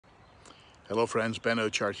Hello friends, Ben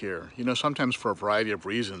Ochart here. You know, sometimes for a variety of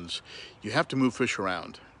reasons, you have to move fish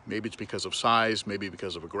around. Maybe it's because of size, maybe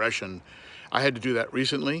because of aggression. I had to do that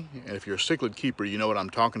recently, and if you're a cichlid keeper, you know what I'm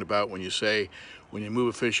talking about when you say, when you move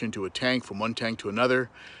a fish into a tank, from one tank to another,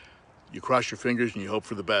 you cross your fingers and you hope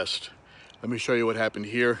for the best. Let me show you what happened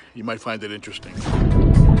here. You might find it interesting.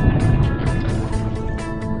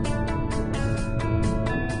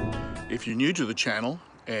 If you're new to the channel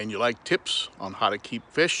and you like tips on how to keep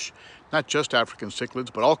fish, not just African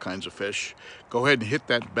cichlids, but all kinds of fish, go ahead and hit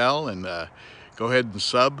that bell and go ahead and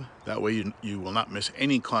sub. That way you will not miss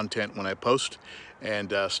any content when I post.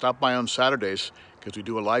 And stop by on Saturdays because we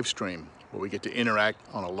do a live stream where we get to interact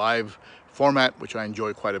on a live format, which I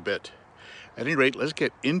enjoy quite a bit. At any rate, let's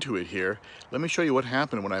get into it here. Let me show you what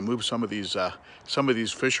happened when I moved some of these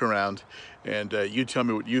fish around, and you tell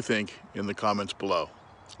me what you think in the comments below.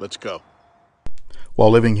 Let's go.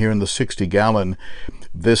 While living here in the 60-gallon,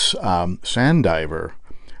 this sand diver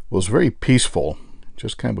was very peaceful,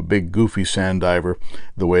 just kind of a big goofy sand diver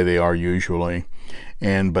the way they are usually.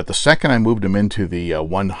 But the second I moved him into the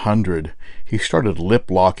 100, he started lip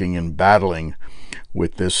locking and battling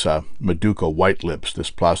with this Maduka white lips,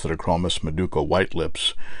 this Placidochromis Maduka white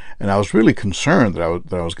lips. And I was really concerned that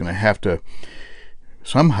I was going to have to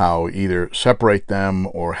somehow either separate them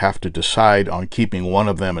or have to decide on keeping one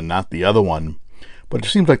of them and not the other one. But it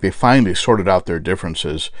seems like they finally sorted out their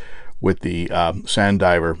differences with the sand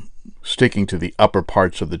diver sticking to the upper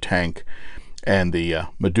parts of the tank and the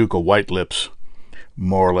Maduka white lips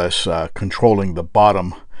more or less controlling the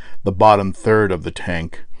bottom third of the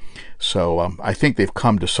tank. So I think they've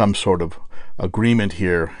come to some sort of agreement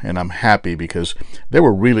here, and I'm happy because they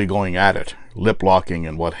were really going at it, lip locking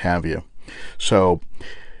and what have you. So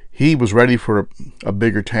he was ready for a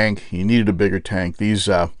bigger tank. He needed a bigger tank.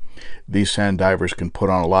 These sand divers can put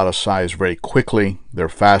on a lot of size very quickly. They're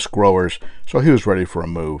fast growers, so he was ready for a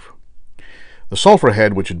move. The sulfur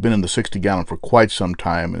head, which had been in the 60-gallon for quite some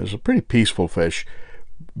time, is a pretty peaceful fish,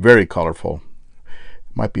 very colorful.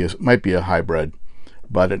 Might be a hybrid,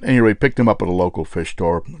 but at any rate, picked him up at a local fish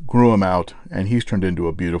store, grew him out, and he's turned into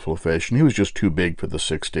a beautiful fish, and he was just too big for the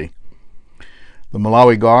 60. The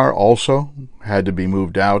Malawi gar also had to be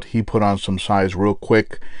moved out. He put on some size real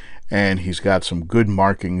quick, and he's got some good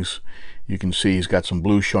markings. You can see he's got some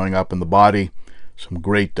blue showing up in the body, some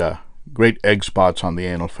great egg spots on the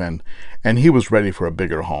anal fin, and he was ready for a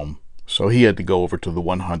bigger home. So he had to go over to the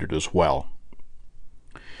 100 as well.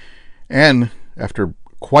 And after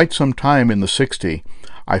quite some time in the 60,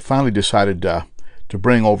 I finally decided to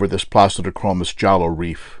bring over this Placidochromis Jalo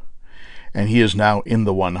reef. And he is now in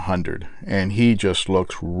the 100, and he just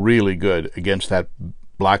looks really good against that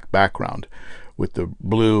black background with the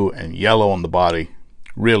blue and yellow on the body.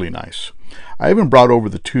 Really nice. I even brought over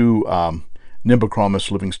the two Nimbochromis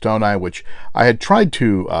livingstoni, which I had tried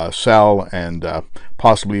to sell and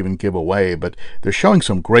possibly even give away, but they're showing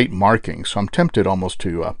some great markings, so I'm tempted almost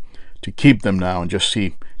to keep them now and just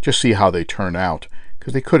see how they turn out,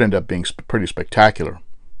 because they could end up being pretty spectacular.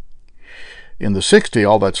 In the 60,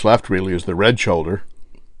 all that's left really is the red shoulder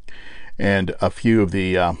and a few of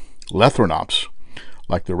the Lethrinops,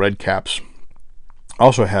 like the red caps.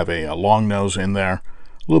 Also have a long nose in there, a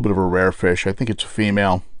little bit of a rare fish. I think it's a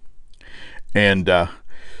female. And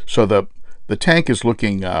so the tank is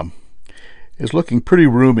looking pretty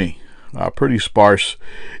roomy, pretty sparse,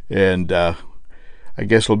 and I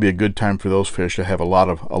guess it'll be a good time for those fish to have a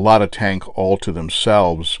lot of tank all to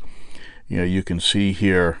themselves. You know, you can see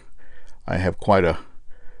here I have quite a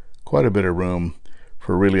bit of room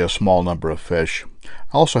for really a small number of fish.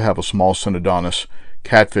 I also have a small Synodontis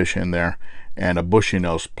catfish in there and a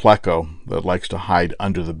bushy-nosed pleco that likes to hide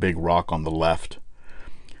under the big rock on the left.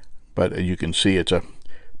 But you can see it's a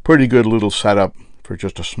pretty good little setup for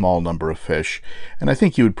just a small number of fish. And I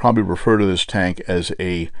think you would probably refer to this tank as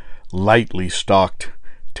a lightly stocked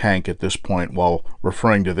tank at this point, while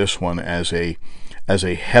referring to this one as a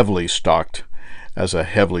heavily stocked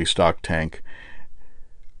tank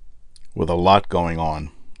with a lot going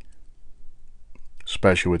on,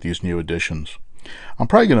 especially with these new additions. I'm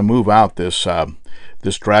probably going to move out this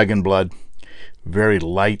dragon blood, very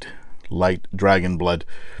light dragon blood.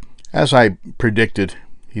 As I predicted,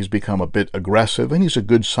 he's become a bit aggressive, and he's a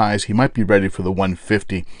good size. He might be ready for the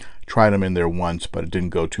 150. Tried him in there once, but it didn't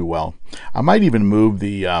go too well. I might even move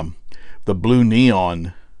the blue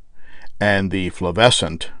neon and the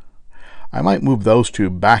flavescent. I might move those two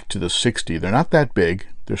back to the 60. They're not that big.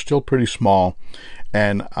 They're still pretty small,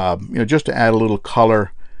 and just to add a little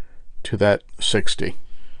color to that 60.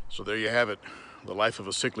 So there you have it, the life of a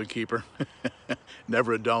cichlid keeper.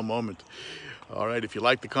 Never a dull moment. All right, if you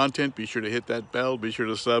like the content, be sure to hit that bell. Be sure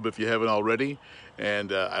to sub if you haven't already.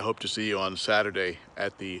 And I hope to see you on Saturday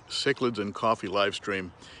at the Cichlids and Coffee live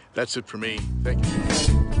stream. That's it for me. Thank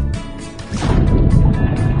you.